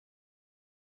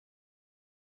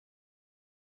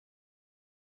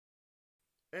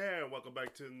And welcome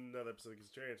back to another episode of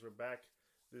Experience. We're back.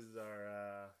 This is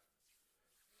our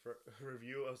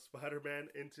review of Spider-Man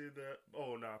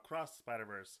Across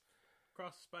Spider-Verse.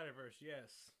 Across the Spider Verse,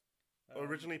 yes.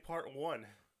 Originally part one.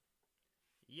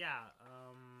 Yeah,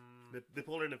 They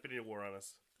pulled an Infinity War on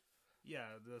us. yeah.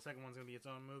 The second one's gonna be its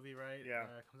own movie, right? Yeah.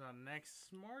 Comes out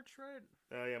next March, right?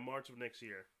 Yeah, March of next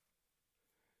year.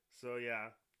 So yeah.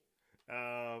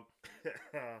 Um,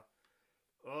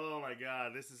 oh my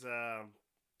God, this is how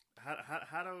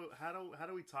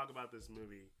do we talk about this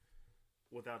movie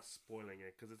without spoiling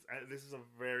it? Because this is a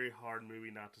very hard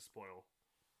movie not to spoil,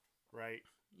 right?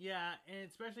 Yeah, and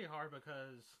it's especially hard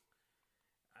because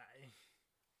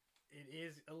it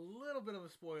is a little bit of a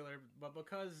spoiler, but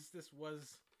because this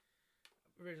was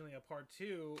originally a part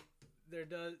two, there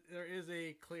is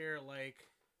a clear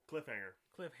Cliffhanger.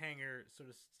 cliffhanger sort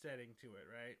of setting to it,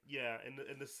 right? Yeah,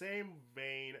 in the same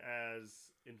vein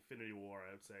as Infinity War,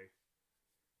 I would say,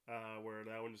 where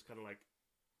that one just kind of like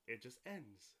it just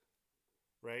ends,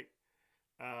 right?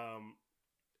 Um,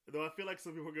 though I feel like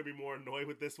some people are gonna be more annoyed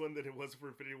with this one than it was for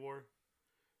Infinity War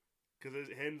because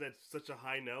it ends at such a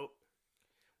high note.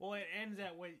 Well, it ends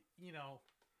at what you know.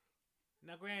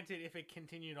 Now, granted, if it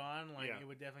continued on, Yeah. it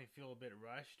would definitely feel a bit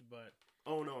rushed, but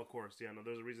Oh no, of course, yeah, no.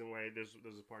 There's a reason why there's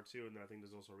a part two, and then I think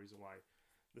there's also a reason why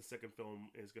the second film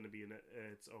is going to be in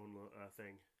its own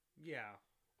thing. yeah.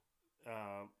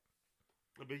 Um,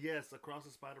 but yes, across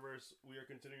the Spider Verse, we are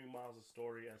continuing Miles'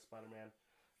 story as Spider Man,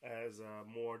 as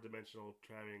more dimensional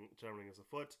traveling as a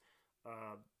foot.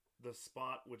 Uh, the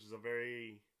Spot, which is a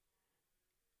very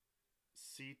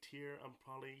C tier, I'm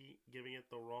probably giving it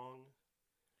the wrong,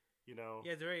 you know,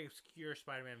 Yeah, it's a very obscure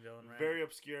Spider-Man villain, right? very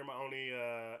obscure. My only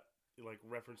like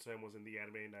reference to him was in the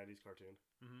animated '90s cartoon.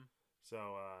 Mm-hmm.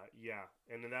 So yeah,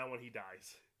 and in that one he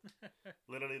dies.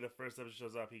 Literally, the first episode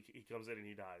shows up, he comes in and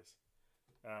he dies.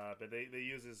 But they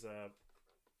use his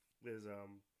his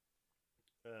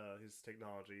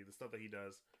technology, the stuff that he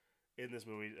does in this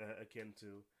movie, akin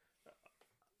to.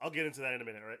 I'll get into that in a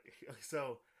minute, right?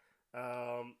 So,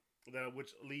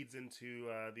 which leads into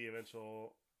the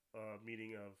eventual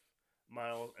meeting of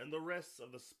Miles and the rest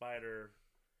of the Spider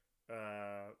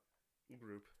uh,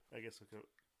 group. I guess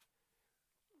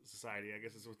society. I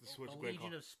guess is what this A what you're going to legion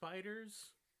call, of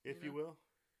spiders, if you will.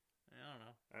 I don't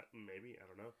know. Maybe I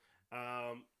don't know.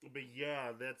 But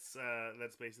yeah, that's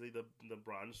basically the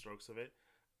broad strokes of it.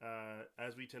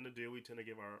 As we tend to do, we tend to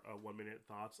give our 1 minute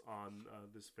thoughts on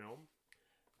this film,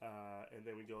 and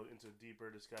then we go into deeper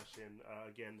discussion.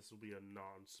 Again, this will be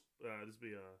this will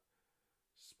be a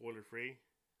spoiler free.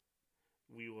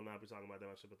 We will not be talking about that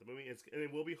much about the movie. And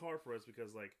it will be hard for us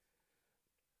because like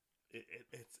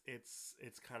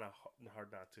it's kind of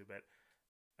hard not to. But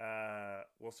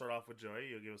we'll start off with Joey.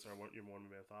 You'll give us your 1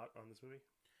 minute thought on this movie.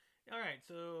 All right,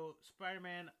 so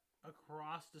Spider-Man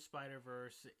Across the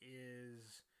Spider-Verse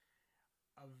is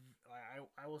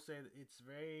I will say that it's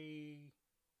very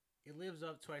it lives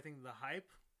up to I think the hype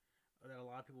that a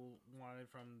lot of people wanted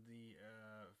from the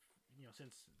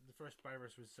since the first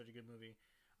Spider-Verse was such a good movie.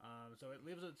 So it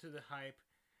lives up to the hype.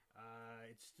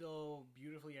 It's still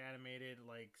beautifully animated,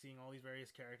 like seeing all these various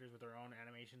characters with their own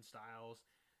animation styles,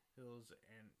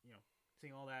 and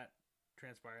seeing all that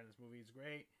transpire in this movie is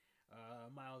great.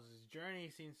 Miles' journey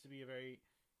seems to be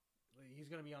he's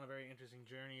going to be on a very interesting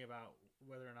journey about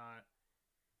whether or not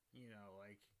he's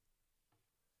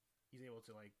able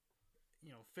to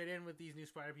fit in with these new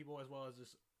Spider people as well as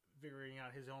just figuring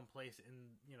out his own place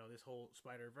in this whole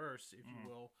Spider Verse, if you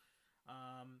will.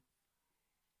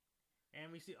 And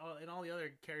we see all the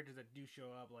other characters that do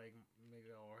show up, like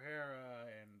Miguel O'Hara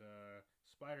and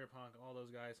Spider Punk. All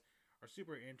those guys are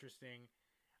super interesting.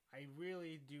 I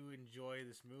really do enjoy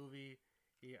this movie.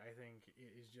 I think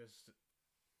it is just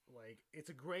it's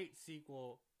a great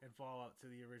sequel and follow up to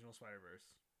the original Spider Verse.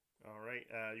 All right,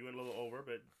 you went a little over,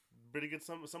 but pretty good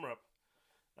summer up.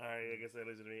 All right, I guess that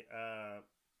leads to me.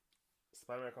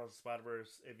 Spider-Man Across the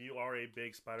Spider-Verse. If you are a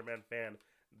big Spider-Man fan,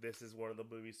 this is one of the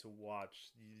movies to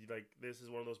watch. This is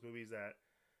one of those movies that,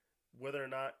 whether or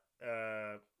not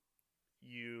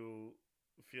you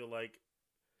feel like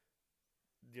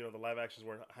the live actions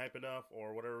weren't hype enough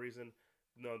or whatever reason,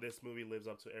 no, this movie lives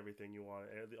up to everything you want.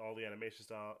 All the animation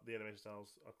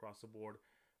styles across the board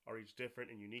are each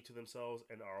different and unique to themselves,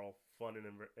 and are all fun in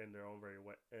their own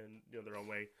their own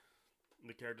way.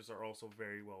 The characters are also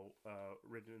very well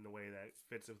written in a way that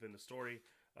fits within the story.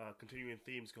 Continuing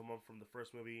themes come up from the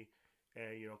first movie,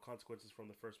 and consequences from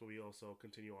the first movie also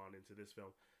continue on into this film.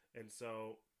 And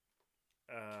so,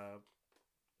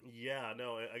 yeah,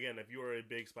 no. Again, if you are a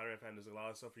big Spider-Man fan, there's a lot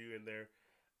of stuff for you in there.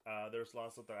 There's a lot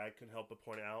of stuff that I can help but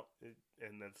point out,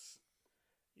 and that's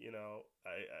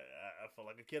I felt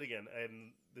like a kid again,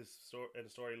 and the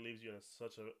story leaves you on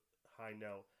such a high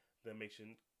note that makes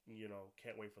you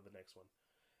can't wait for the next one.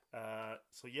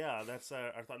 So yeah, that's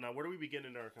our thought. Now, where do we begin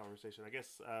in our conversation? I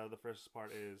guess the first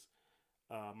part is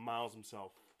Miles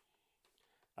himself.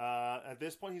 At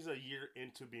this point, he's a year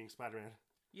into being Spider-Man,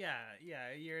 Yeah,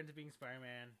 a year into being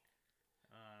Spider-Man.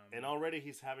 and already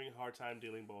he's having a hard time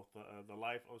dealing both the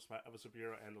life of a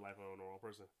superhero and the life of a normal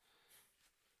person.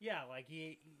 Yeah, like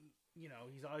he's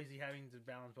obviously having to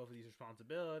balance both of these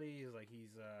responsibilities. Like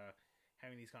he's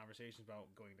having these conversations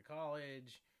about going to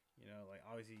college. Like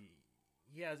obviously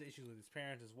he has issues with his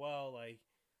parents as well. Like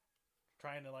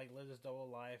trying to like live this double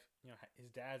life.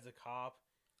 His dad's a cop,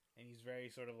 and he's very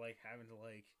sort of like having to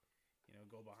like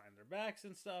go behind their backs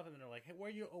and stuff. And then they're like, "Hey, where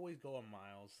you always going,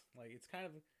 Miles?" Like it's kind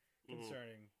of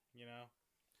concerning.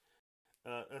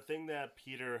 A thing that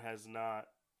Peter has not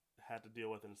had to deal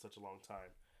with in such a long time.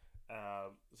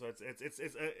 So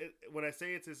when I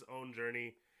say it's his own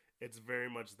journey, it's very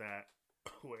much that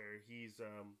where he's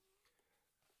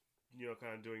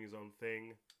kind of doing his own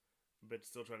thing, but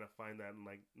still trying to find that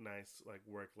like nice like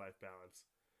work life balance.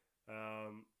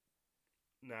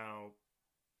 Now,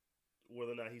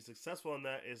 whether or not he's successful in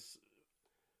that is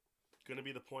going to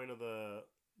be the point of the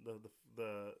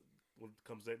what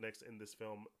comes next in this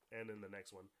film and in the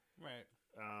next one. Right.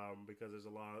 Because there's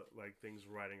a lot of like things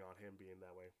riding on him being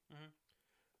that way.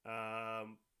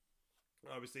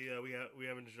 Obviously, we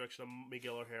have an introduction of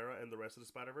Miguel O'Hara and the rest of the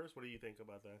Spider-Verse. What do you think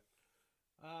about that?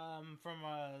 From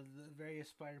the various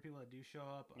Spider people that do show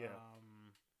up.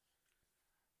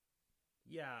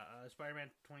 Spider-Man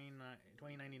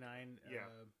 2099. Yeah.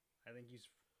 I think he's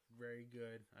very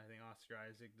good. I think Oscar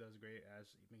Isaac does great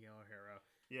as Miguel O'Hara.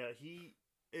 Yeah,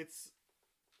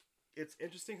 it's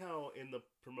interesting how in the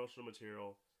promotional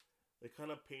material they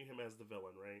kind of paint him as the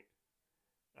villain, right?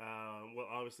 Well,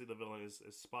 obviously the villain is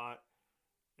Spot,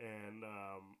 and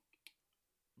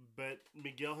but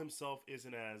Miguel himself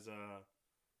isn't as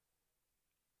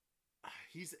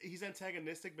he's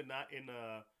antagonistic, but not in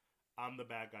a I'm the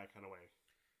bad guy kind of way.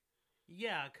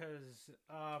 Yeah, because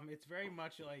it's very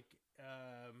much like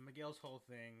Miguel's whole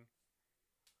thing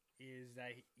is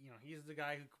that he's the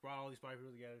guy who brought all these Spider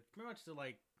people together, pretty much to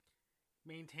like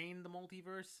maintain the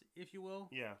multiverse, if you will.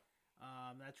 Yeah.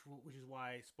 Which is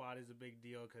why Spot is a big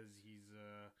deal, because he's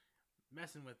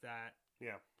messing with that.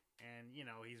 Yeah. And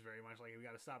he's very much like, we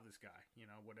got to stop this guy.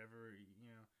 Whatever.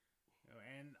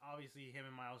 And obviously him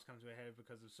and Miles come to a head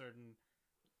because of certain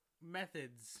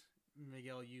methods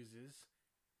Miguel uses.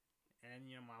 And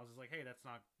Miles is like, hey, that's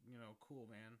not cool,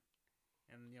 man.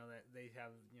 And that they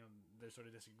have their sort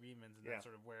of disagreements, and that's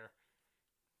sort of where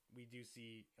we do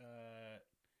see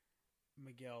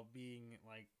Miguel being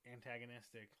like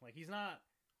antagonistic. Like he's not,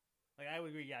 like I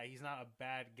would agree, yeah, he's not a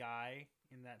bad guy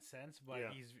in that sense,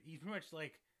 but he's pretty much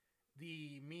like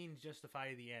the means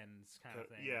justify the ends kind of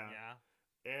thing. Yeah.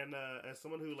 And as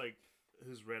someone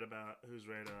who's read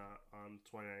on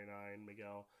 2099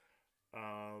 Miguel,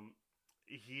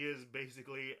 he is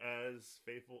basically as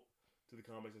faithful to the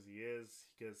comics as he is,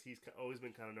 because he's always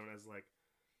been kind of known as like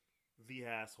the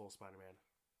asshole Spider-Man.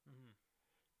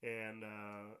 And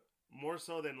more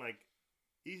so than like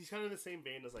he's kind of in the same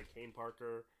vein as like Kane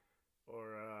Parker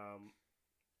or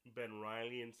Ben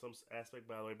Reilly in some aspect.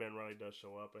 By the way, Ben Reilly does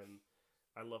show up, and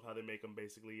I love how they make him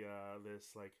basically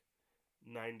this like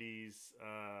 90s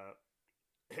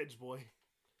edge boy.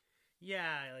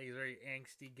 Yeah, like he's a very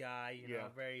angsty guy,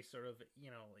 very sort of,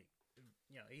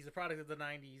 he's a product of the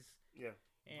 90s. Yeah.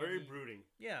 Very brooding.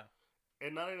 Yeah.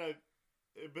 And not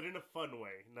but in a fun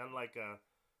way, not like a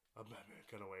Batman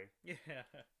kind of way. Yeah.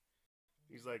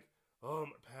 He's like, oh,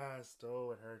 my past,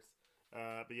 oh, it hurts.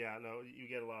 But yeah, no, you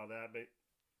get a lot of that. But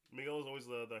Miguel is always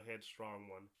the headstrong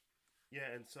one.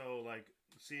 Yeah, and so like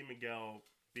seeing Miguel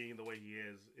being the way he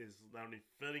is not only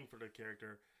fitting for the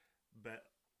character,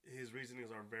 but his reasonings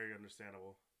are very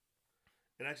understandable.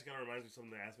 It actually kind of reminds me of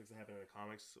some of the aspects that happened in the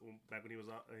comics back when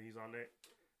he's on it.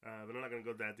 But I'm not going to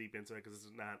go that deep into it because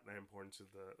it's not that important to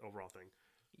the overall thing.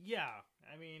 Yeah,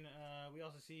 I mean, we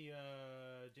also see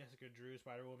Jessica Drew,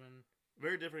 Spider-Woman.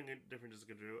 Very different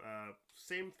Jessica Drew.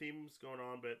 Same themes going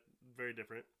on, but very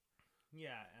different.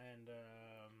 Yeah, and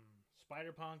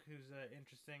Spider-Punk, who's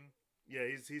interesting. Yeah,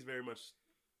 he's very much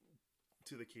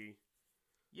to the key.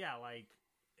 Yeah, like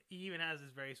he even has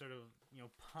this very sort of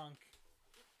punk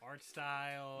art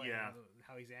style. Yeah, and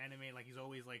how he's animated, like he's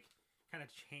always like kind of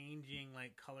changing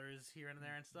like colors here and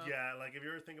there and stuff. Yeah, like if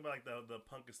you ever think about like the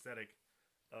punk aesthetic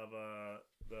of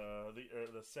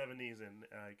the 70s and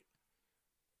like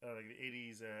the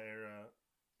 80s era,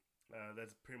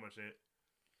 that's pretty much it.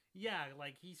 Yeah,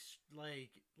 like he's like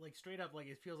straight up like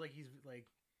it feels like he's like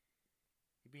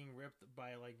being ripped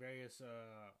by like various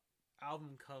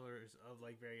album covers of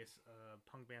like various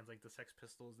punk bands like the Sex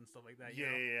Pistols and stuff like that. You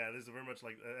Yeah, know. yeah, yeah. There's a very much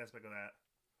like aspect of that.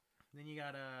 Then you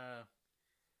got I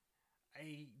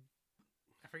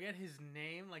I forget his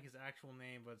name, like his actual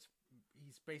name, but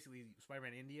he's basically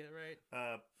Spider-Man India, right?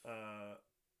 Uh, uh,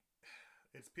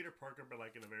 it's Peter Parker, but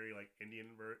like in a very like Indian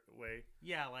way.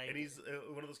 Yeah, like And he's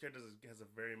one of those characters that has a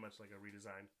very much like a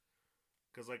redesign,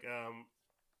 because like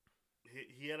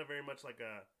he had a very much like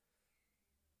a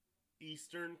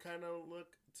Eastern kind of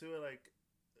look to it, like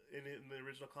in the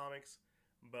original comics,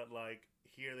 but like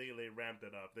here they ramped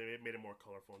it up. They made it more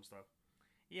colorful and stuff.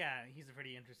 yeah, he's a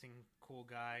pretty interesting, cool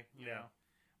guy. You Yeah. know,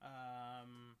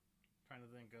 trying to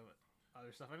think of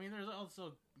other stuff. I mean, there's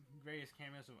also various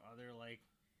cameos of other like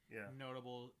Yeah,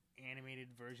 notable animated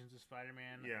versions of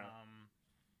Spider-Man. Yeah.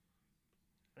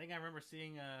 I think I remember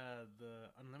seeing the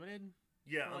Unlimited.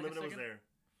 yeah. For, like, a Unlimited was second? there.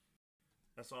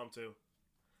 I saw him too.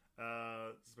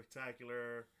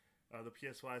 Spectacular. The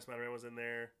PS5 Spider-Man was in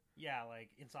there. Yeah, like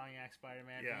Insomniac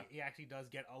Spider-Man. Yeah. He actually does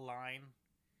get a line,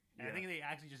 and I Yeah. think they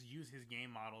actually just use his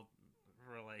game model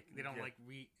for like they don't Yeah. like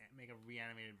make a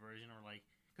reanimated version or like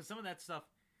because some of that stuff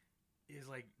is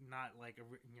like not like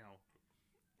you know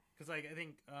because like I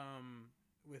think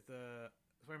with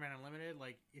Spider-Man Unlimited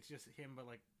like it's just him but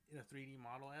like in a 3D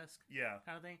model esque Yeah,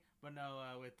 kind of thing. But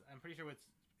no, with I'm pretty sure with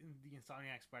the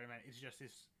Insomniac Spider-Man, it's just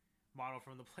his model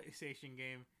from the PlayStation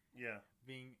game yeah.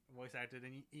 being voice acted,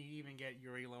 and you even get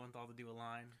Yuri Lowenthal to do a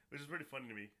line. Which is pretty funny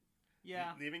to me.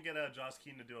 Yeah, They even get Joss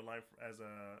Keaton to do a line as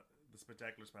the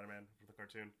Spectacular Spider-Man for the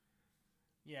cartoon,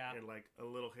 yeah, and like a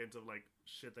little hint of like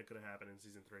shit that could have happened in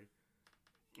season 3.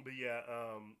 But yeah,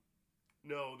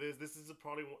 no, this is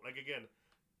probably like again,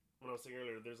 when I was saying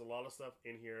earlier, there's a lot of stuff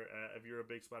in here. If you're a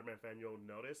big Spider-Man fan, you'll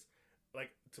notice.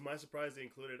 Like to my surprise, they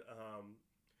included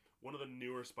one of the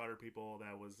newer Spider people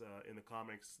that was in the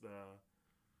comics,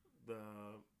 the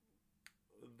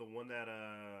one that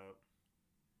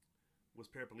was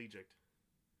paraplegic.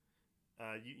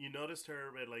 You noticed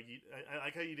her, but like I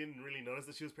like how you didn't really notice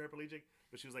that she was paraplegic,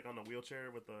 but she was like on the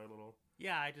wheelchair with the little.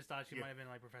 yeah. I just thought she Yeah. might have been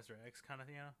like Professor X kind of,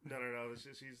 you know. No.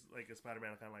 She's like a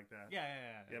Spider-Man kind of like that.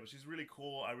 Yeah. Yeah, but she's really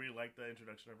cool. I really liked the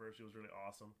introduction of her. She was really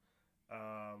awesome.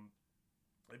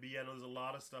 But yeah, no, there's a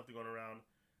lot of stuff going around.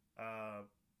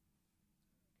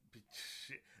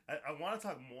 I want to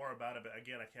talk more about it, but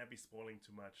again, I can't be spoiling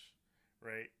too much,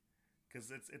 right?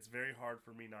 Because it's very hard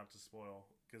for me not to spoil.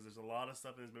 Because there's a lot of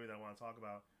stuff in this movie that I want to talk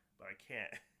about, but I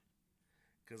can't.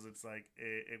 Because it's like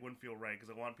it wouldn't feel right. Because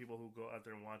I want people who go out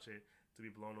there and watch it to be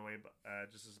blown away,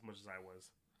 just as much as I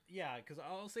was. Yeah, because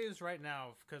I'll say this right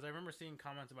now because I remember seeing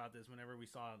comments about this whenever we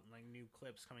saw like new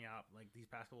clips coming out like these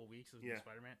past couple of weeks of the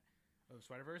Spider-Man of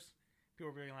Spider-Verse.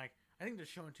 People were being like, "I think they're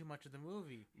showing too much of the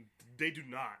movie." They do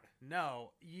not.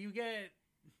 No, you're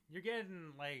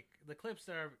getting like the clips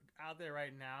that are out there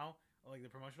right now, like the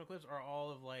promotional clips, are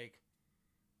all of like,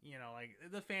 you know, like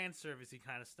the fan servicey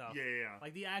kind of stuff. Yeah.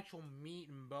 Like the actual meat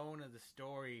and bone of the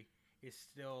story is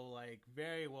still like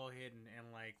very well hidden,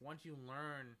 and like once you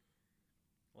learn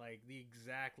like the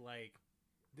exact like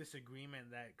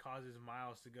disagreement that causes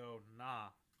Miles to go, nah,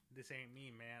 this ain't me,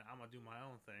 man. I'm gonna do my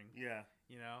own thing. Yeah.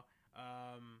 You know,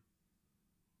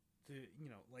 to you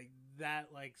know like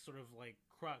that like sort of like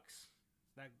crux,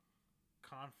 that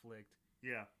conflict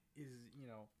Yeah. is you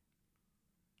know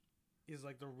is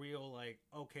like the real like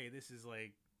okay this is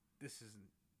big, this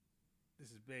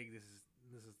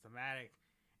is thematic,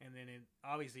 and then it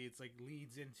obviously it's like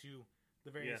leads into the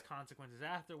various consequences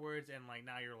afterwards, and like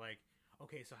now you're like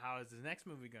okay, so how is the next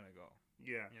movie gonna go?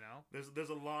 Yeah. You know, There's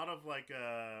a lot of like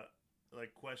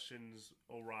questions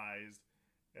arise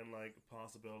and like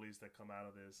possibilities that come out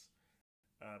of this.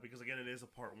 Because again, it is a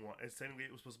part one. It's technically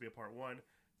it was supposed to be a part one.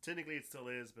 Technically, it still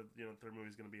is, but you know, the third movie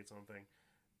is going to be its own thing.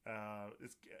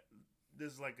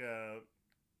 There's like a.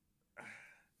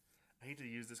 I hate to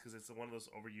use this because it's one of those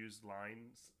overused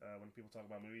lines when people talk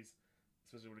about movies,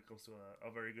 especially when it comes to a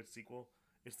very good sequel.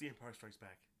 It's The Empire Strikes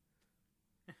Back.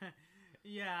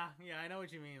 yeah, I know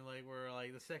what you mean. Like where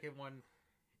like the second one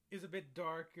is a bit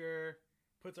darker,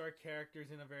 puts our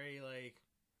characters in a very like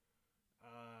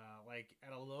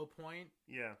at a low point.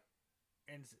 Yeah.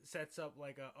 And sets up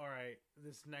like all right,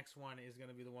 this next one is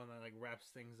gonna be the one that like wraps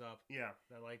things up. Yeah.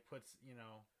 That like puts you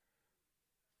know.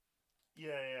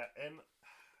 Yeah, and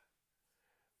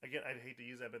again, I'd hate to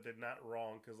use that, but they're not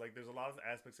wrong because like there's a lot of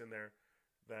aspects in there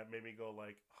that made me go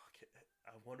like, oh,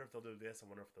 I wonder if they'll do this, I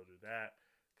wonder if they'll do that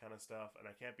kind of stuff, and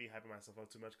I can't be hyping myself up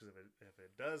too much because if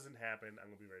it doesn't happen, I'm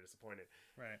gonna be very disappointed.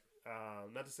 Right.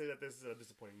 Not to say that this is a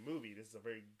disappointing movie. This is a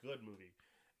very good movie.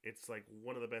 it's like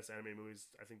one of the best anime movies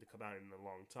I think to come out in a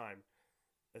long time,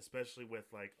 especially with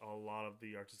like a lot of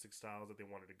the artistic styles that they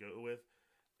wanted to go with,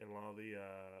 and a lot of the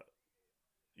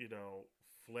you know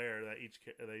flair that each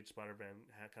Spider-Man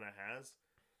kind of has.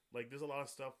 Like there's a lot of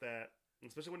stuff that,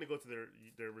 especially when they go to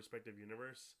their respective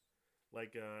universe,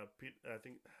 like I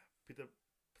think Peter.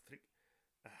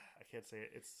 I can't say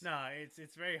it.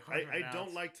 It's very hard. I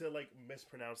don't like to like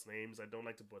mispronounce names. I don't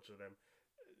like to butcher them.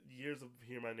 Years of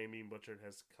hearing my name being butchered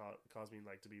has caused me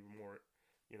like to be more,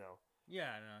 you know.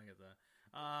 Yeah, no, I get that.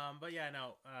 But yeah,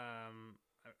 no.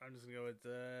 I'm just gonna go with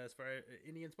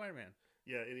Indian Spider-Man.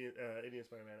 Yeah, Indian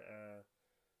Spider-Man.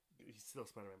 He's still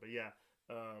Spider-Man, but yeah.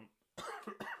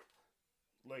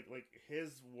 Like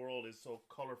his world is so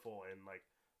colorful and like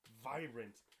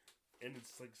vibrant, and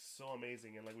it's like so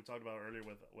amazing. And like we talked about earlier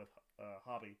with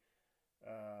Hobby,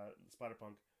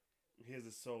 Spider-Punk, his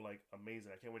is so like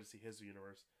amazing. I can't wait to see his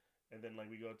universe. And then like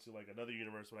we go to like another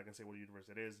universe, when I can say what universe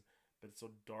it is, but it's so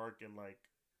dark and like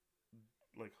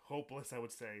hopeless, I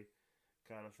would say,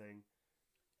 kind of thing.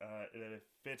 And then it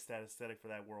fits that aesthetic for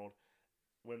that world.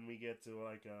 When we get to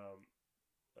like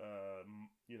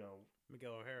you know,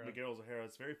 Miguel O'Hara,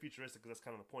 it's very futuristic because that's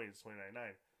kind of the point. It's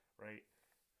 2099, right?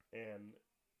 And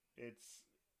it's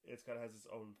kind of has its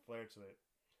own flair to it.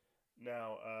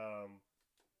 Now,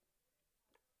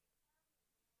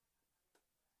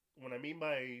 what I mean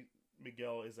by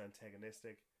Miguel is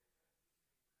antagonistic,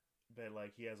 but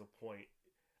like he has a point.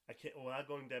 I can't. Without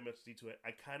going that much into it,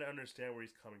 I kind of understand where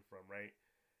he's coming from, right?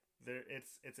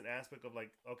 It's an aspect of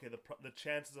like, okay, the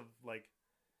chances of like,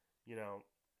 you know,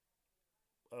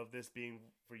 of this being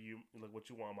for you, like what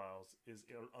you want, Miles, is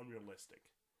unrealistic.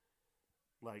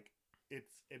 Like it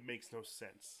makes no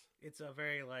sense. It's a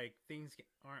very like things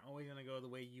aren't always gonna go the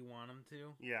way you want them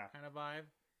to. Yeah. Kind of vibe.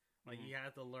 Like you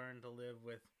have to learn to live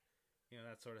with, you know,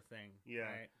 that sort of thing. Yeah.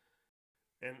 Right?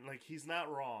 And like he's not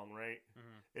wrong, right?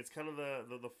 It's kind of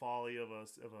the folly of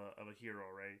a hero,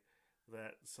 right?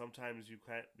 That sometimes you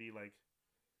can't be like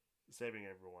saving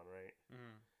everyone, right?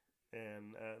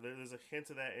 And there's a hint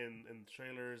of that in the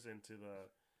trailers and to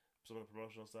some of the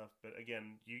promotional stuff. But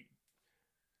again,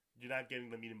 you're not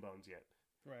getting the meat and bones yet.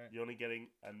 Right. You're only getting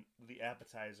the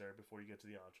appetizer before you get to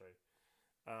the entree.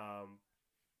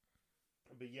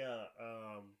 But yeah,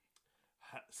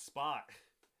 Spot.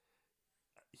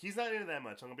 He's not into that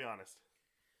much. I'm gonna be honest.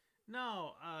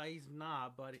 No, he's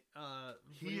not. But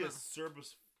he is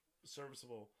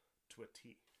serviceable to a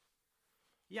T.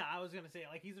 Yeah, I was gonna say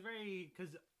like he's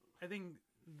because I think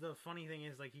the funny thing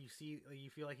is like you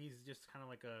feel like he's just kind of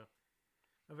like a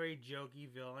very jokey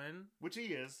villain, which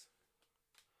he is.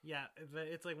 Yeah, but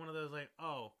it's like one of those like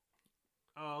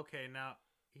okay, now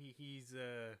he's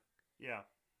yeah.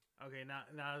 Okay, now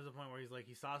there's a point where he's like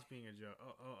he stops being a joke.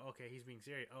 Okay, he's being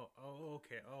serious.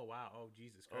 Okay. Oh wow. Oh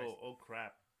Jesus Christ. Oh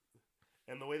crap.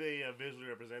 And the way they visually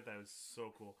represent that is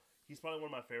so cool. He's probably one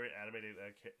of my favorite animated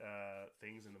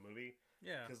things in the movie.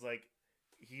 Yeah. Because like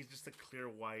he's just a clear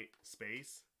white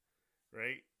space,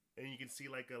 right? And you can see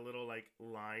like a little like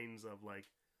lines of like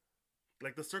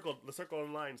the circle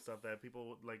and line stuff that people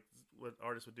would, like what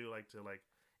artists would do like to like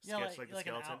sketch like the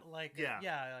skeleton.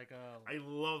 I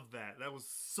love that. That was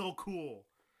so cool.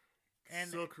 And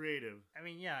so creative. I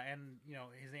mean, yeah, and you know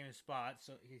his name is Spot,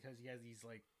 so because he has these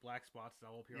like black spots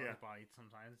that will appear on his body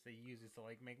sometimes. They use it to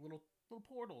like make little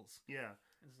portals. Yeah.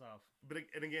 And stuff. But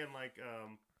and again, like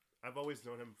I've always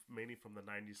known him mainly from the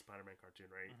 '90s Spider-Man cartoon,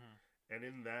 right? And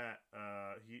in that,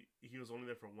 he was only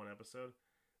there for one episode.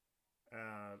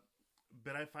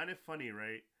 But I find it funny,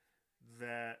 right,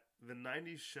 that the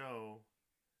 '90s show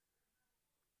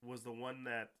was the one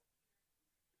that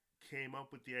came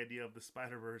up with the idea of the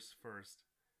Spider-Verse first,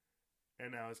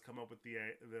 and now has come up with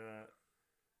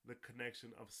the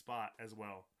connection of Spot as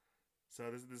well. So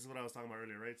this is what I was talking about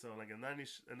earlier, right? So like in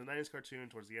the '90s cartoon,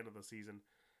 towards the end of the season,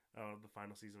 the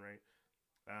final season, right?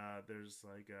 There's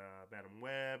like Madam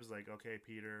Web's like, okay,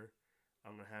 Peter,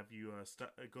 I'm gonna have you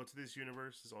go to this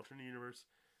universe, this alternate universe,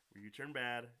 where you turn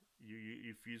bad,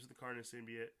 you fuse with the Carnage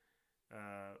symbiote,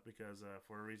 because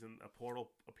for a reason a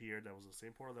portal appeared that was the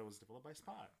same portal that was developed by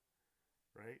Spot,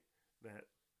 right? That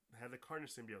had the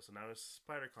Carnage symbiote, so now it's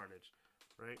Spider Carnage,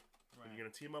 right? And you're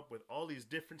gonna team up with all these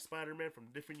different Spider-Men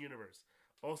from different universe.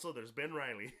 Also, there's Ben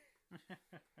Reilly.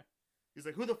 He's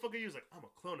like, who the fuck are you? He's like, I'm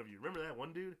a clone of you. Remember that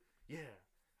one dude? Yeah,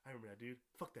 I remember that dude.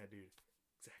 Fuck that dude.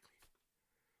 Exactly.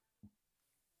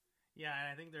 Yeah,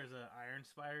 and I think there's a Iron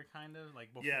Spider kind of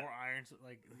like before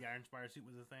the Iron Spider suit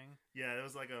was a thing. Yeah, it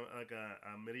was like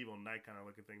a medieval knight kind of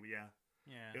looking thing. But yeah,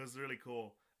 it was really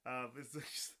cool.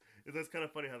 It's kind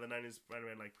of funny how the '90s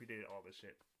Spider-Man like predated all this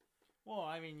shit. Well,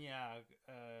 I mean, yeah,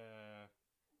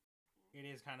 it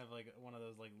is kind of like one of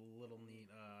those like little neat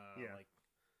like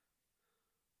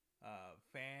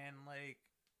fan like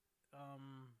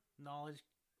knowledge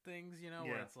things, you know,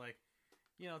 where it's like,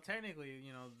 you know, technically,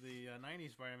 you know, the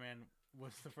 90s Spider-Man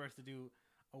was the first to do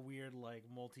a weird like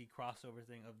multi crossover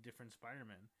thing of different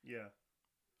Spider-Man. Yeah.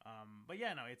 But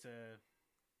yeah, no, it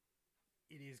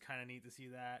is kind of neat to see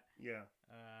that. Yeah.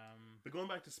 But going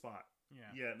back to Spot.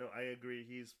 Yeah. Yeah, no, I agree.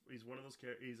 He's one of those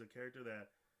he's a character that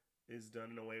is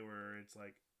done in a way where it's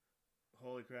like,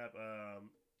 holy crap,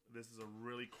 this is a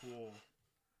really cool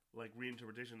like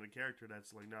reinterpretation of the character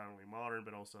that's like not only modern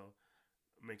but also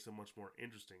makes him much more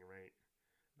interesting, right?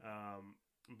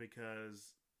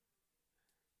 Because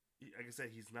like I said,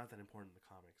 he's not that important in the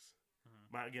comics.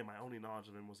 My only knowledge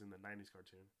of him was in the 90s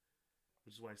cartoon,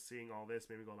 which is why seeing all this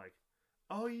made me go like,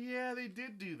 oh yeah, they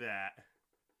did do that.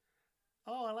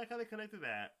 Oh, I like how they connected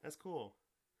that. That's cool.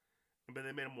 But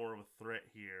they made him more of a threat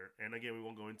here. And again, we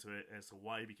won't go into it as to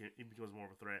why he becomes more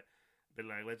of a threat. But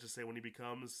like, let's just say when he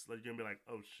becomes, like, you're gonna be like,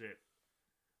 oh shit.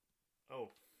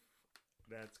 Oh,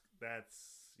 that's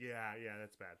that's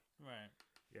bad. Right.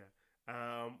 Yeah.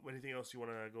 Anything else you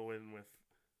want to go in with?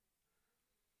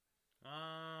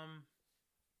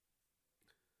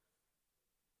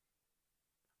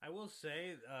 I will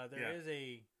say there is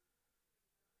a.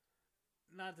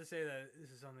 Not to say that this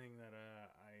is something that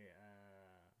I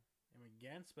am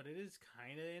against, but it is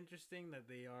kind of interesting that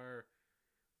they are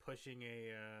pushing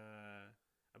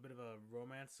a bit of a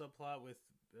romance subplot with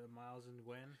Miles and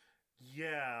Gwen.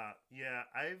 Yeah.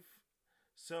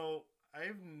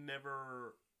 I've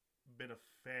never been a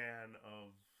fan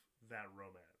of that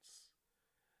romance.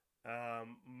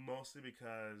 Mostly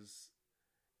because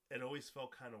it always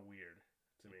felt kind of weird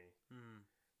to me.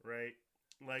 Right?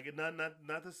 Like,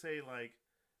 not to say like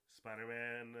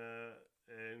Spider-Man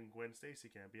and Gwen Stacy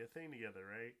can't be a thing together,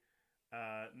 right?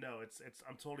 No, it's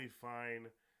I'm totally fine.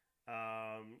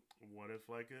 What if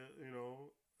like a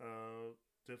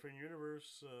different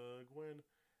universe, Gwen,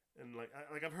 and like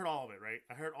I've heard all of it, right?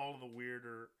 I heard all of the weird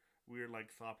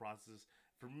like thought processes.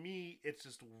 For me, it's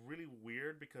just really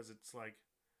weird because it's like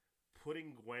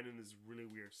putting Gwen in this really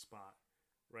weird spot,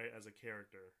 right, as a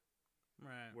character.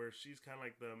 Right. Where she's kind of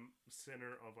like the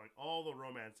center of like all the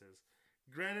romances.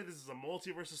 Granted, this is a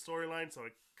multiverse storyline, so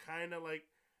it kind of like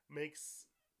makes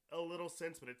a little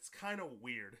sense, but it's kind of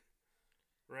weird,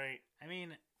 right? I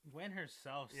mean, Gwen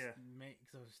herself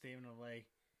makes a statement of like,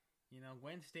 you know,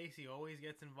 Gwen Stacy always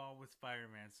gets involved with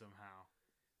Spider-Man somehow,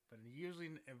 but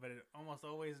it almost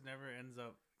always never ends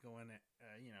up going,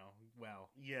 well.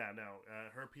 Yeah, no.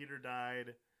 Her Peter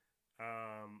died.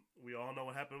 We all know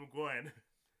what happened with Gwen.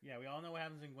 Yeah, we all know what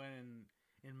happens in Gwen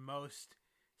in most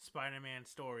Spider-Man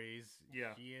stories.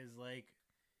 Yeah. She is like,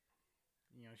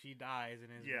 you know, she dies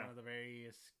and is one of the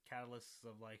various catalysts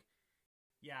of like,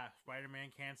 yeah, Spider-Man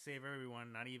can't save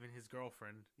everyone, not even his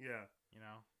girlfriend. Yeah. You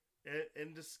know?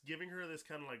 And just giving her this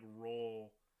kind of like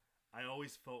role, I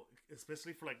always felt,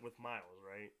 especially for like with Miles,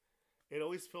 right? It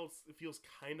feels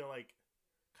kind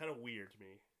of weird to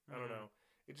me. I don't know.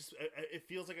 It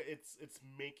feels like it's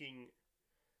making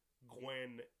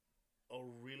Gwen a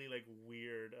really like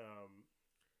weird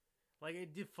like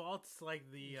it defaults like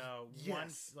the one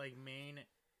like main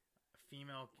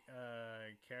female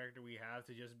character we have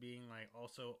to just being like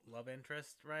also love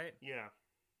interest, right? Yeah.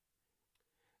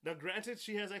 Now granted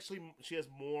she has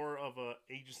more of a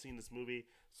agency in this movie,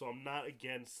 so I'm not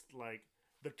against like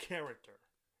the character.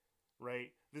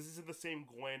 Right? This isn't the same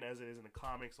Gwen as it is in the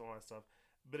comics, all that stuff.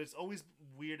 But it's always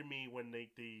weird to me when they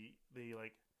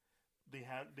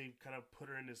kind of put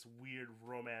her in this weird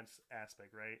romance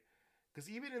aspect, right? Because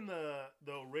even in the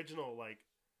original like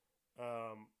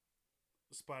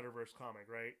Spider-Verse comic,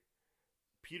 right?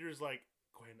 Peter's like,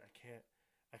 Gwen,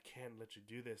 I can't let you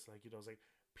do this. Like, you know, it's like,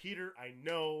 Peter, I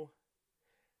know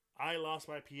I lost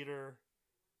my Peter.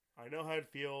 I know how it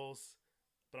feels,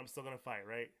 but I'm still gonna fight,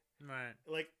 right? Right.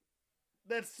 Like,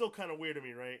 that's still kind of weird to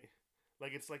me, right?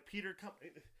 Like, it's like, Peter, come.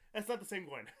 That's not the same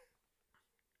Gwen,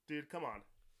 dude. Come on.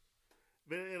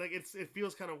 But like it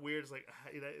feels kind of weird.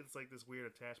 It's like this weird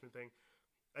attachment thing.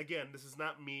 Again, this is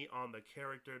not me on the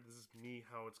character. This is me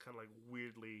how it's kind of like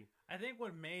weirdly. I think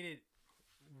what made it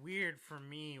weird for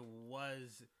me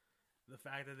was the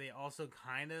fact that they also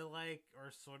kind of like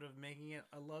are sort of making it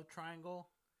a love triangle,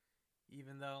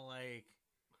 even though like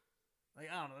I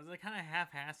don't know, it's like kind of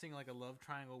half-assing like a love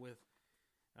triangle with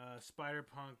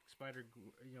Spider-Punk,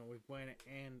 with Gwen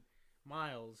and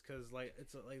Miles, because like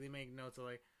it's like they make notes of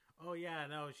like, oh yeah,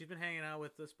 no, she's been hanging out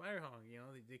with the Spider-Punk. You know,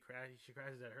 she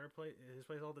crashes at his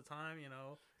place all the time. You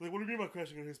know, like, what do you mean about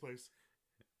crashing at his place?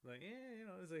 Like, yeah, you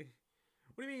know, it's like,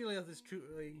 what do you mean like this true?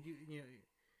 Like,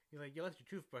 He's like, you left your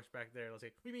toothbrush back there. I was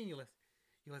like, what do you mean you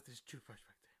left this toothbrush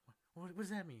back there? What does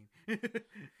that mean?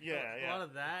 Yeah, a lot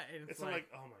of that, and it's like,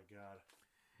 oh my god.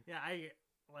 Yeah,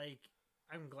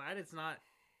 I'm glad it's not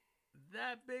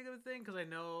that big of a thing because I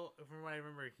know from what I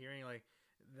remember hearing, like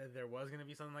that there was gonna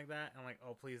be something like that. I'm like,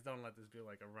 oh, please don't let this be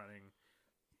like a running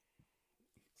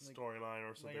storyline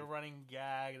or something. Like a running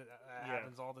gag that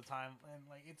happens all the time, and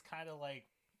like it's kind of like,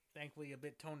 thankfully, a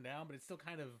bit toned down, but it's still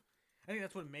kind of. I think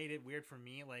that's what made it weird for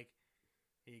me. Like,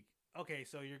 okay,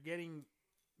 so you're getting,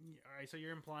 all right, so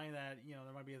you're implying that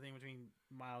there might be a thing between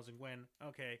Miles and Gwen.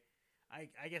 Okay,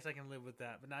 I guess I can live with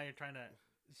that. But now you're trying to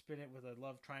spin it with a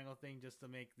love triangle thing just to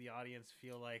make the audience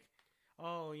feel like,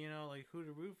 oh, like who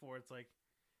to root for. It's like,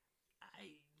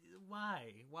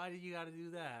 why did you got to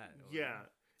do that? Yeah,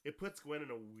 it puts Gwen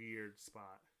in a weird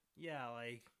spot. Yeah,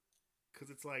 like, because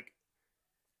it's like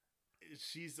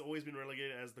she's always been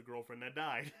relegated as the girlfriend that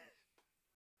died.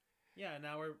 Yeah,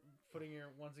 now we're putting her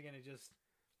once again. It's just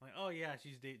like, oh yeah,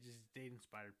 she's just dating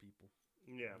spider people.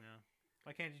 Yeah.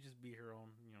 Why can't you just be her own?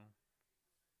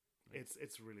 Like,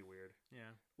 it's really weird.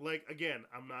 Yeah. Like, again,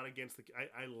 I'm not against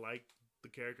I like the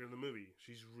character in the movie.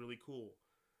 She's really cool.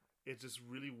 It's just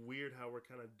really weird how we're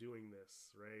kind of doing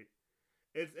this, right?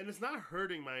 It's not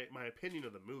hurting my opinion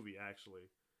of the movie,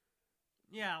 actually.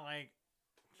 Yeah, like,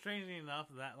 strangely enough,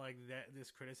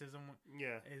 this criticism,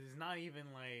 is not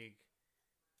even like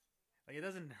it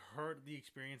doesn't hurt the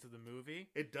experience of the movie.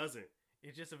 It doesn't.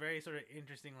 It's just a very sort of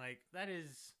interesting, like, that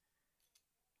is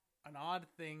an odd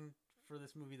thing for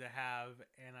this movie to have,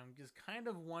 and I'm just kind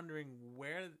of wondering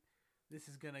where this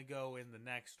is gonna go in the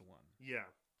next one. Yeah.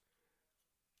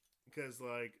 Because,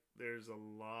 like, there's a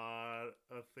lot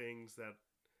of things that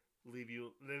leave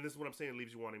you... And this is what I'm saying, it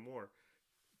leaves you wanting more.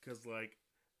 Because, like,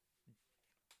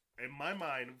 in my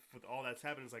mind, with all that's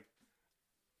happened, it's like,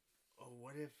 oh,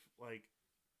 what if, like,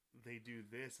 they do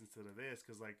this instead of this?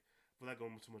 Because, like, without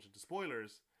going too much into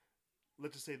spoilers,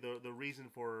 let's just say the reason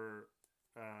for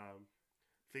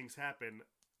things happen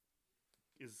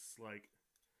is, like,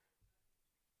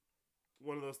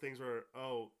 one of those things where,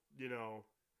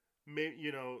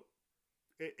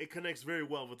 it connects very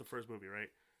well with the first movie, right?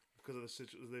 Because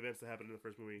of the events that happened in the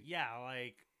first movie. Yeah,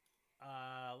 like,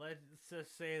 let's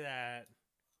just say that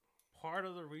part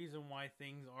of the reason why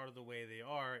things are the way they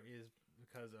are is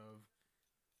because of,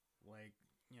 like,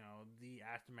 the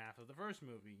aftermath of the first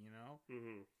movie,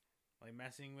 Mm-hmm. Like,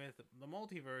 messing with the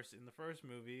multiverse in the first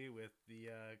movie with the,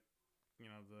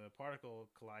 the particle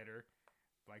collider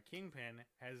by Kingpin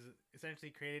has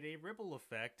essentially created a ripple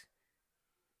effect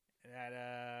that,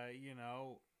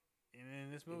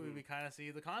 in this movie, we kind of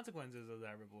see the consequences of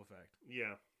that ripple effect.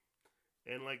 Yeah.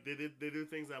 And, like, they do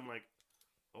things that I'm like,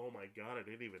 oh my god, I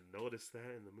didn't even notice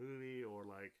that in the movie, or,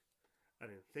 like, I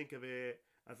didn't think of it.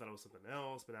 I thought it was something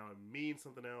else, but now it means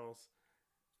something else.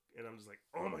 And I'm just like,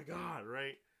 oh my god,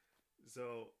 right?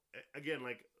 So, again,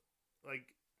 like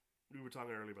we were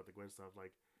talking earlier about the Gwen stuff,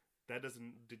 like, that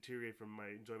doesn't deteriorate from my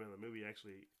enjoyment of the movie.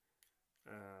 Actually,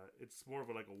 it's more of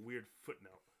a weird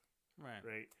footnote.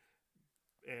 Right?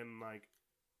 And, like,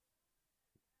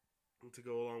 to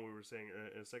go along, we were saying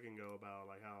a second ago about,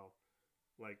 like, how,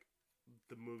 like,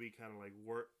 the movie kind of, like,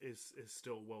 is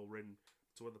still well written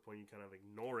to what the point you kind of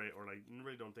ignore it or, like,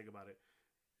 really don't think about it.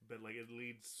 But, like,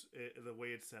 the way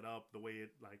it's set up, the way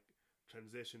it, like,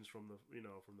 transitions from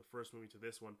the first movie to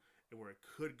this one, and where it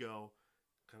could go,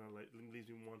 kind of, like,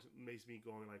 makes me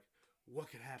going, like,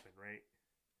 what could happen, right?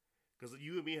 Because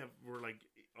you and me were, like,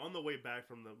 on the way back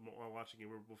from watching it,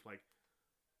 we were both like,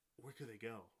 where could they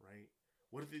go, right?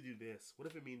 What if they do this? What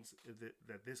if it means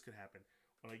that this could happen?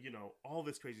 Or, like, all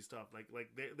this crazy stuff. Like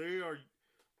they are.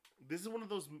 This is one of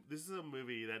those. This is a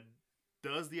movie that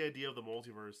does the idea of the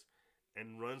multiverse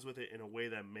and runs with it in a way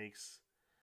that makes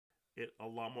it a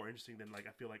lot more interesting than, like,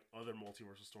 I feel like other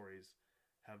multiversal stories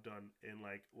have done in,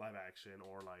 like, live action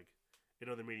or, like, in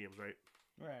other mediums, right?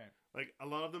 Right. Like, a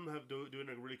lot of them have do it in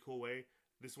a really cool way.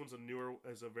 This one's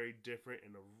a very different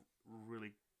and a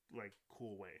really, like,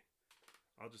 cool way.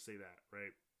 I'll just say that,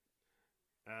 right?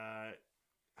 I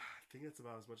think that's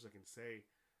about as much as I can say.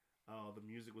 The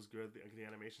music was good. The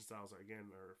animation styles are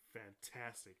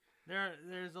fantastic.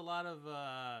 There's a lot of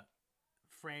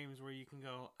frames where you can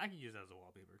go, I can use that as a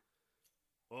wallpaper.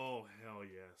 Oh, hell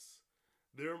yes.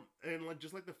 And, like,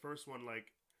 just like the first one,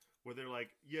 like, where they're like,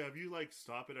 yeah, if you, like,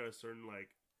 stop it at a certain, like,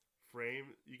 frame,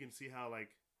 you can see how, like,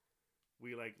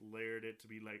 we, like, layered it to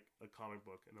be, like, a comic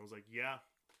book. And I was like, yeah,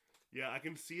 I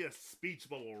can see a speech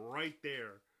bubble right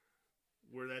there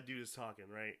where that dude is talking,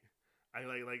 right? I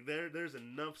like there's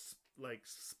enough, like,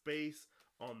 space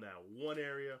on that one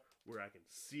area where I can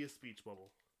see a speech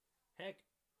bubble. Heck,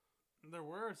 there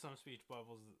were some speech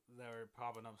bubbles that were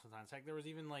popping up sometimes. Heck, there was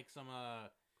even like some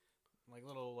like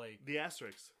little like The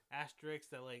asterisks. asterisks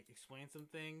that like explain some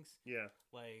things. Yeah.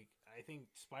 Like I think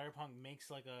Spider-Punk makes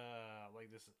like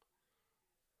this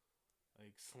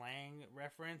like slang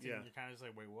reference, and you're kind of just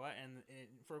like, wait, what? And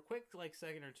for a quick like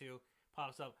second or two,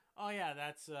 pops up. Oh yeah,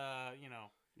 that's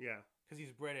Yeah. because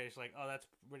he's British. Like, oh, that's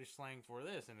British slang for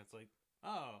this, and it's like,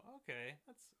 oh, okay,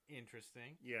 that's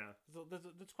interesting. Yeah. So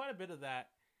there's quite a bit of that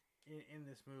in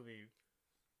this movie,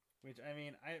 which I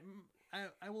mean,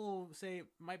 I will say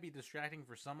might be distracting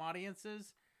for some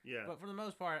audiences. Yeah. But for the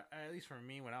most part, at least for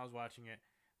me, when I was watching it,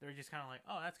 they were just kind of like,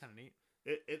 "Oh, that's kind of neat."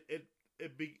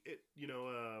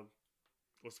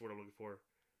 What's the word I'm looking for?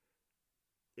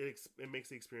 It makes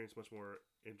the experience much more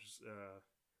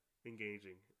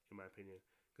engaging, in my opinion,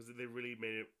 because they really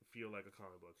made it feel like a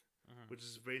comic book, which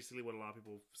is basically what a lot of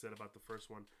people said about the first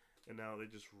one, and now they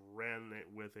just ran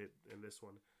it with it in this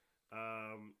one.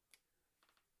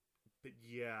 But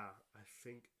yeah, I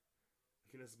think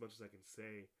that's as much as I can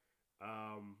say.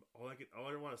 All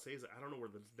I want to say is that I don't know where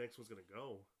the next one's gonna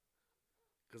go,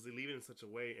 because they leave it in such a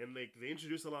way, and they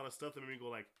introduce a lot of stuff that made me go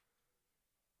like,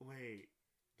 wait,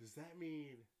 does that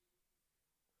mean?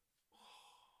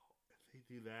 Oh, if they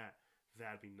do that,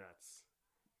 that'd be nuts.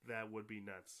 That would be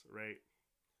nuts, right?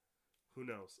 Who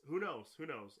knows? Who knows? Who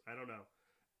knows? I don't know.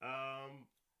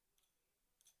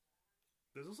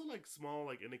 There's also like small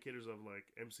like indicators of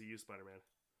like MCU Spider-Man.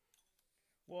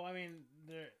 Well, I mean,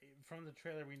 from the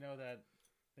trailer, we know that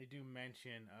they do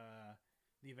mention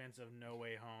the events of No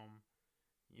Way Home.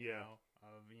 You know,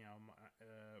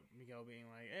 Miguel being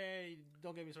like, "Hey,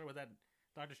 don't get me started with that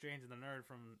Doctor Strange and the nerd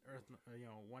from Earth,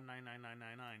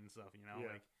 199999 and stuff." You know,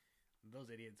 like those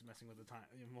idiots messing with the time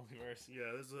multiverse.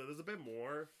 Yeah, there's a bit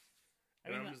more. I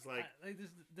mean, I'm just like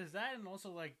there's that, and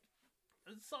also like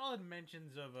solid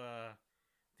mentions of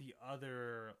the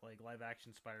other like live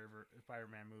action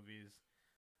Spider-Man movies.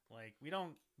 Like we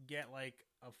don't get like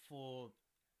a full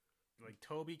like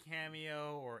Toby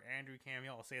cameo or Andrew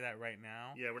cameo. I'll say that right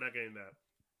now. Yeah, we're not getting that.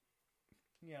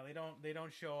 Yeah, they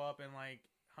don't show up and like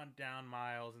hunt down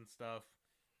Miles and stuff.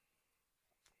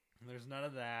 There's none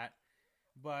of that,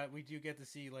 but we do get to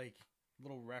see like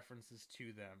little references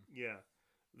to them. Yeah,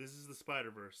 this is the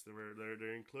Spider-Verse.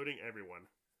 They're including everyone,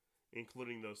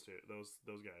 including those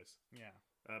guys. Yeah.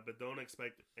 But don't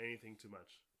expect anything too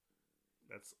much.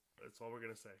 That's all we're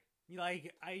gonna say.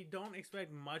 Like I don't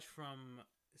expect much from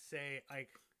say like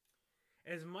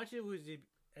as much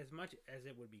as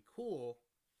it would be cool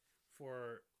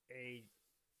for a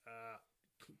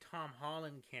Tom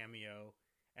Holland cameo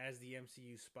as the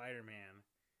MCU Spider-Man.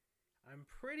 I'm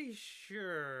pretty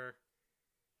sure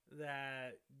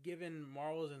that given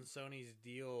Marvel's and Sony's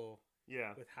deal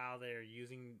with how they're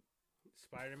using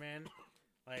Spider-Man,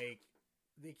 like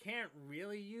they can't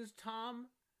really use Tom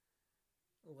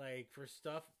like for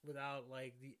stuff without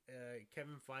like the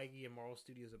Kevin Feige and Marvel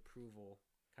Studios approval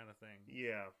kind of thing.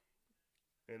 Yeah,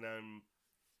 and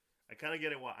I kind of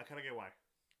get it. Why?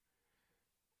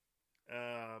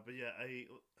 But yeah, I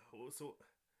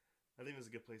think this is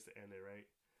a good place to end it, right?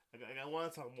 I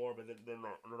want to talk more, but then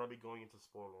I'll be going into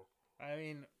spoiler. I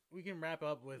mean, we can wrap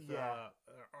up with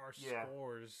our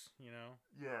scores, you know?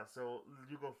 Yeah, so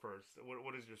you go first.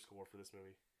 What is your score for this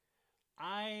movie?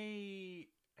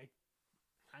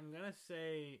 I'm going to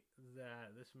say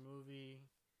that this movie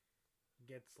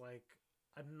gets like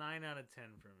a 9 out of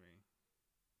 10 for me.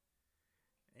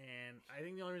 And I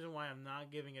think the only reason why I'm not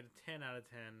giving it a 10 out of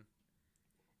 10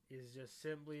 is just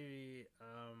simply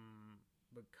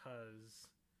because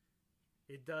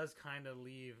it does kind of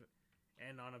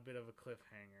end on a bit of a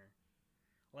cliffhanger.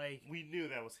 Like we knew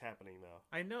that was happening though.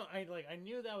 I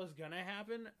knew that was gonna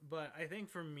happen, but I think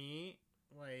for me,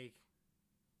 like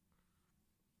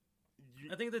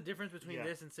I think the difference between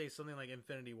this and say something like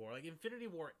Infinity War. Like Infinity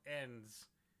War ends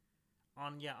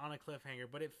on a cliffhanger,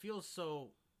 but it feels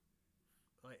so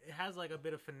like it has like a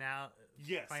bit of finality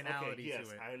to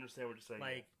it. I understand what you're saying.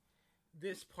 Like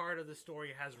this part of the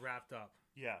story has wrapped up.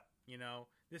 Yeah. You know,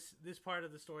 this part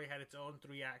of the story had its own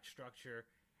 3-act structure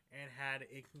and had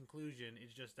a conclusion.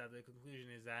 It's just that the conclusion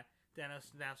is that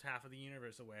Thanos snaps half of the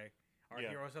universe away. Our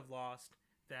heroes have lost.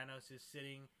 Thanos is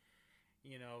sitting,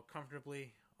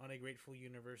 comfortably on a grateful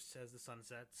universe as the sun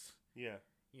sets. Yeah.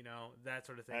 You know, that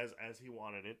sort of thing. As he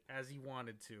wanted it. As he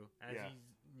wanted to.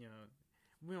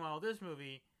 Meanwhile, this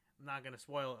movie, I'm not going to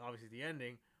spoil, obviously, the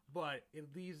ending, but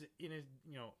it leaves in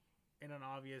in an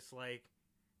obvious, like,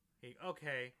 hey,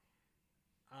 okay,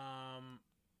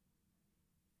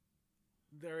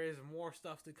 there is more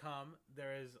stuff to come.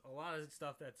 There is a lot of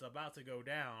stuff that's about to go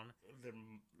down.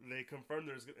 They confirmed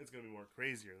it's going to be more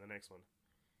crazier in the next one.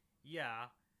 yeah.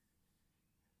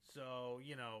 So,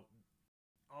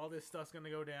 all this stuff's going to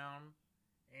go down,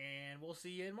 and we'll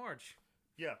see you in March.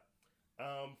 Yeah.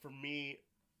 For me,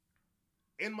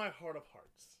 in my heart of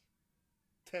hearts,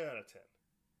 10 out of 10.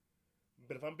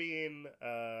 But if I'm being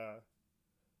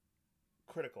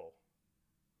critical,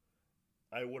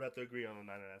 I would have to agree on a 9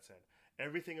 out of 10.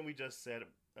 Everything that we just said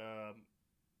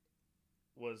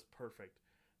was perfect.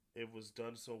 It was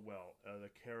done so well.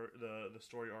 The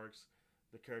story arcs,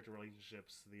 the character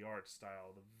relationships, the art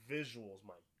style, the visuals.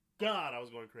 My God, I was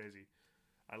going crazy.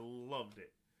 I loved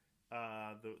it.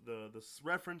 The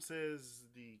references,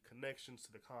 the connections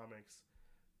to the comics,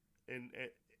 and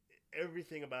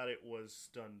everything about it was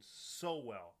done so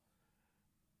well.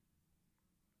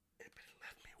 It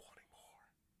left me wanting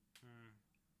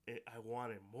more. I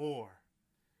wanted more,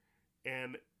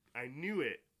 and I knew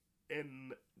it.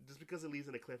 And just because it leaves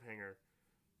in a cliffhanger,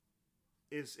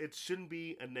 it shouldn't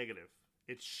be a negative.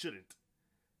 It shouldn't.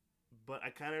 But I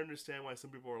kind of understand why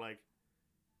some people are like,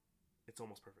 it's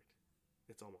almost perfect.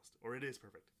 It's almost, or it is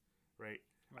perfect, right?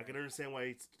 I can understand why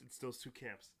it's those two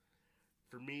camps.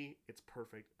 For me, it's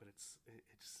perfect, but it's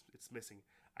missing.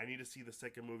 I need to see the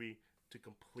second movie to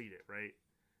complete it, right?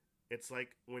 It's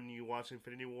like when you watch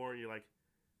Infinity War and you're like,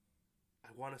 I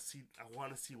want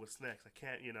to see what's next. I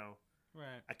can't,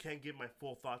 Right. I can't give my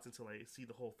full thoughts until I see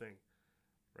the whole thing,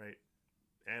 right?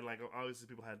 And like obviously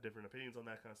people have different opinions on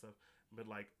that kind of stuff, but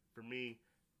like for me,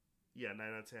 yeah, 9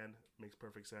 out of 10 makes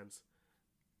perfect sense.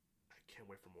 I can't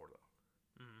wait for more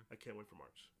though. I can't wait for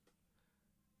March.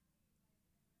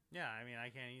 Yeah, I mean,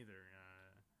 I can't either.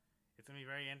 It's gonna be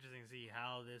very interesting to see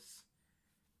how this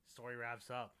story wraps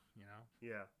up.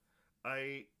 Yeah,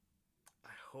 I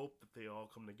hope that they all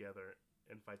come together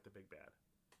and fight the big bad.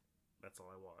 That's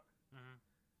all I want. Mm-hmm.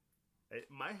 It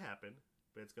might happen,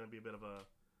 but it's gonna be a bit of a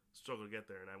struggle to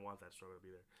get there, and I want that struggle to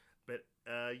be there. But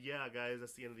yeah, guys,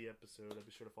 that's the end of the episode.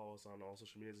 Be sure to follow us on all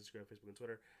social medias: Instagram, Facebook, and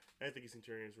Twitter. And I think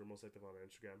Centurions. We're most active on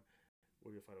Instagram,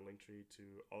 where you'll find a link tree to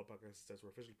all the podcasts that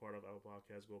we're officially part of: Apple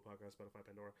Podcasts, Google Podcasts, Spotify,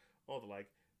 Pandora, all the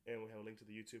like. And we have a link to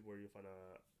the YouTube where you'll find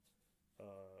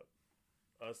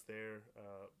us there.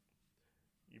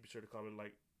 You be sure to comment,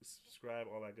 like, subscribe,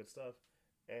 all that good stuff.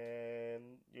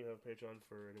 And you have Patreon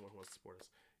for anyone who wants to support us.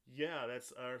 Yeah,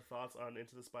 that's our thoughts on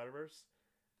Into the Spider-Verse.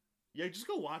 Yeah, just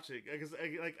go watch it. Because,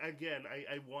 like, again,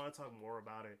 I want to talk more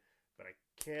about it, but I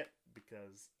can't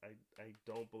because I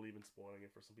don't believe in spoiling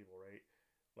it for some people, right?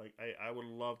 Like, I would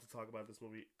love to talk about this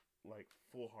movie, like,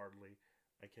 full-heartedly.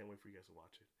 I can't wait for you guys to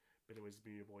watch it. But anyways, it's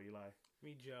been your boy Eli.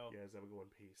 Me, Joe. Yeah, guys, have a good one.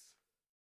 Peace.